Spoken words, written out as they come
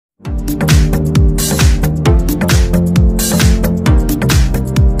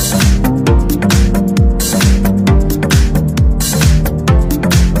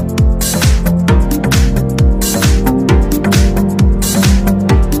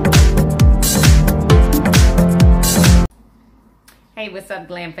Hey, what's up,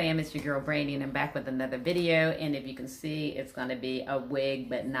 Glam Fam? It's your girl Brandy, and I'm back with another video. And if you can see, it's going to be a wig,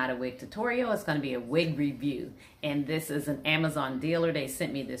 but not a wig tutorial. It's going to be a wig review. And this is an Amazon dealer. They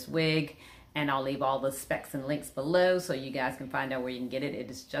sent me this wig, and I'll leave all the specs and links below so you guys can find out where you can get it.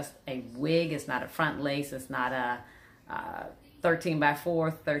 It is just a wig. It's not a front lace. It's not a 13 by 4,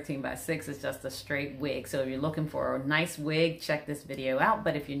 13 by 6. It's just a straight wig. So if you're looking for a nice wig, check this video out.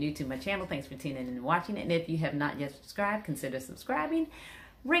 But if you're new to my channel, thanks for tuning in and watching it. And if you have not yet subscribed, consider subscribing.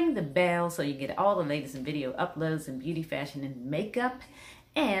 Ring the bell so you get all the latest in video uploads in beauty, fashion, and makeup.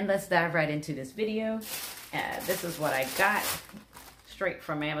 And let's dive right into this video. This is what I got straight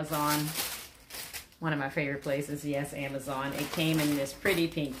from Amazon. One of my favorite places, yes, Amazon. It came in this pretty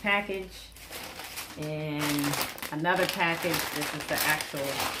pink package. And another package, this is the actual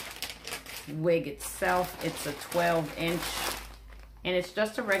wig itself. It's a 12-inch, and it's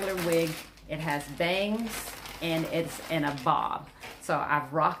just a regular wig. It has bangs, and it's in a bob. So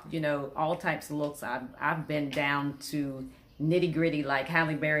I've rocked, you know, all types of looks. I've been down to nitty-gritty like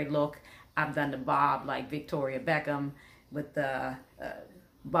Halle Berry look. I've done the bob like Victoria Beckham with the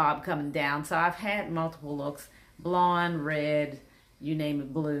bob coming down. So I've had multiple looks, blonde, red, you name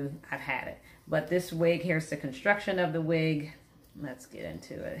it, blue, I've had it. But this wig, here's the construction of the wig. Let's get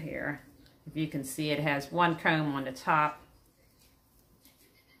into it here. If you can see, it has one comb on the top.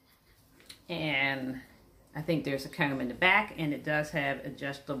 And I think there's a comb in the back. And it does have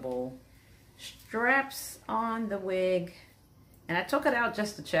adjustable straps on the wig. And I took it out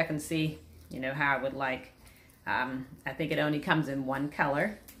just to check and see, you know, how I would like. I think it only comes in one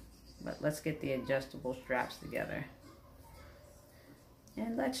color. But let's get the adjustable straps together.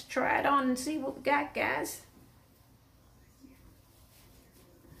 And let's try it on and see what we got, guys.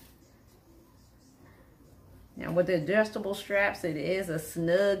 Now with the adjustable straps, it is a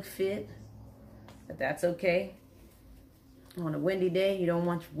snug fit, but that's okay. On a windy day, you don't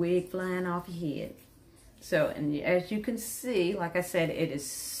want your wig flying off your head. So, and as you can see, like I said, it is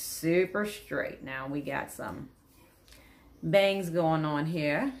super straight. Now we got some bangs going on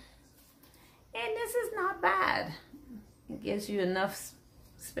here. And this is not bad. It gives you enough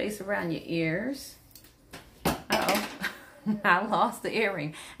space around your ears. Uh-oh, I lost the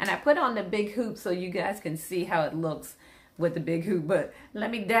earring. And I put on the big hoop so you guys can see how it looks with the big hoop. But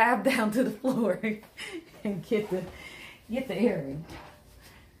let me dive down to the floor and get the earring.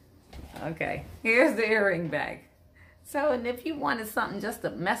 Okay, here's the earring back. So, and if you wanted something just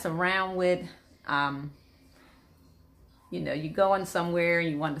to mess around with, you know, you're going somewhere and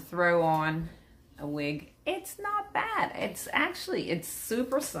you want to throw on a wig, it's not bad. It's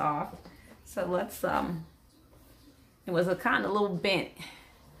super soft. So let's it was a kind of little bent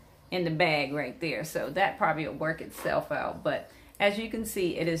in the bag right there, so that probably will work itself out. But as you can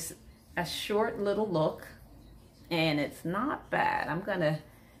see, it is a short little look, and it's not bad. I'm gonna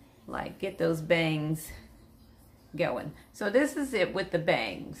like get those bangs going. So this is it with the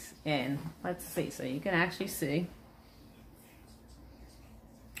bangs, and let's see, so you can actually see.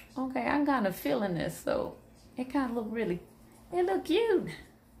 Okay, I'm kind of feeling this, so it kind of look really, it look cute.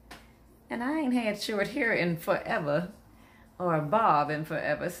 And I ain't had short hair in forever, or a bob in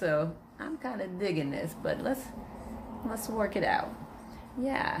forever, so I'm kind of digging this. But let's work it out.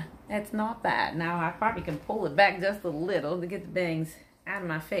 Yeah, it's not bad. Now I probably can pull it back just a little to get the bangs out of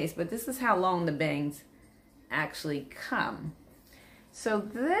my face, but this is how long the bangs actually come. So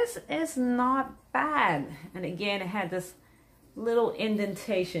this is not bad. And again, it had this little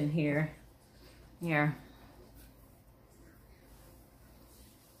indentation here.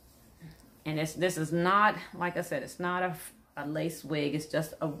 And this is not, like I said, it's not a lace wig. It's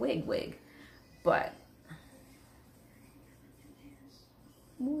just a wig. But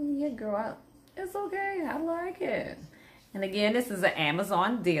yeah, girl, it's okay. I like it. And again, this is an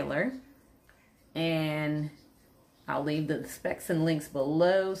Amazon dealer, and I'll leave the specs and links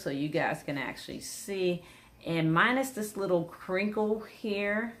below so you guys can actually see. And minus this little crinkle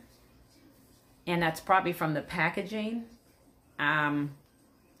here, and that's probably from the packaging.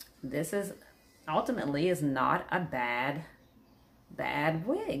 This is ultimately is not a bad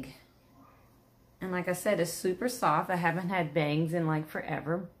wig. And like I said, it's super soft. I haven't had bangs in like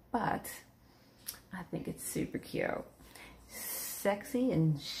forever, but I think it's super cute. Sexy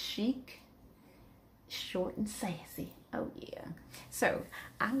and chic, short and sassy. Oh yeah. So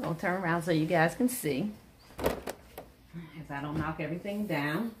I'm gonna turn around so you guys can see, if I don't knock everything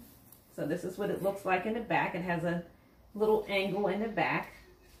down. So this is what it looks like in the back. It has a little angle in the back.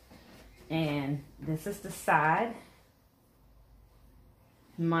 And this is the side,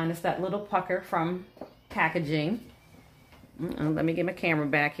 minus that little pucker from packaging. Let me get my camera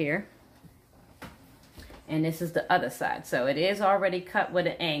back here. And this is the other side. So it is already cut with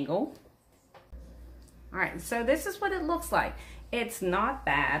an angle. All right, so this is what it looks like. It's not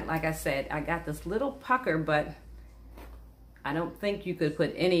bad. Like I said, I got this little pucker, but I don't think you could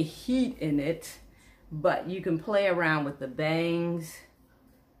put any heat in it. But you can play around with the bangs.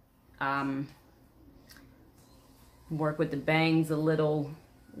 Work with the bangs a little,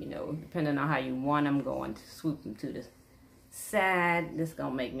 you know, depending on how you want them. Going to swoop them to the side. This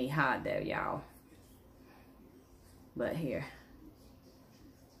gonna make me hot though, y'all. But here,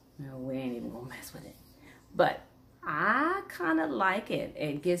 no, we ain't even gonna mess with it. But I kind of like it.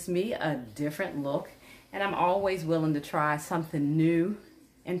 It gives me a different look, and I'm always willing to try something new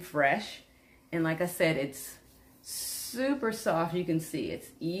and fresh. And like I said, it's super soft. You can see it's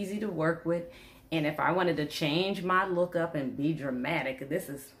easy to work with. And if I wanted to change my look up and be dramatic, this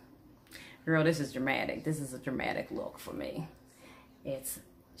is, girl, this is dramatic. This is a dramatic look for me. It's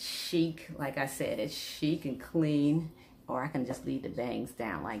chic. Like I said, it's chic and clean. Or I can just leave the bangs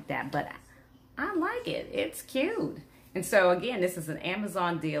down like that. But I like it. It's cute. And so again, this is an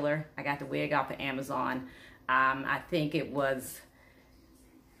Amazon dealer. I got the wig off of Amazon. I think it was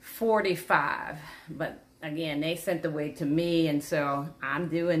 $45. But again, they sent the wig to me, and so I'm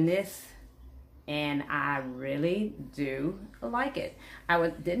doing this, and I really do like it.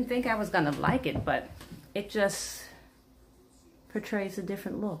 Didn't think I was gonna like it, but it just portrays a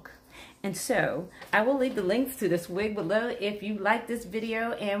different look. And so I will leave the links to this wig below. If you like this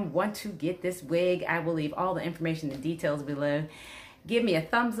video and want to get this wig, I will leave all the information and details below. Give me a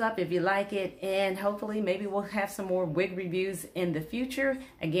thumbs up if you like it, and hopefully maybe we'll have some more wig reviews in the future.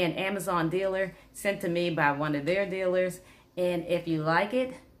 Again, Amazon dealer, sent to me by one of their dealers. And if you like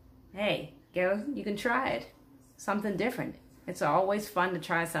it, hey, go, you can try it. Something different. It's always fun to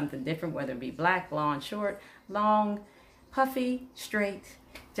try something different, whether it be black, blonde, short, long, puffy, straight,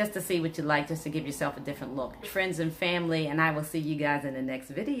 just to see what you like, just to give yourself a different look. Friends and family, and I will see you guys in the next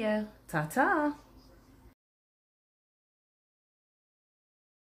video. Ta-ta.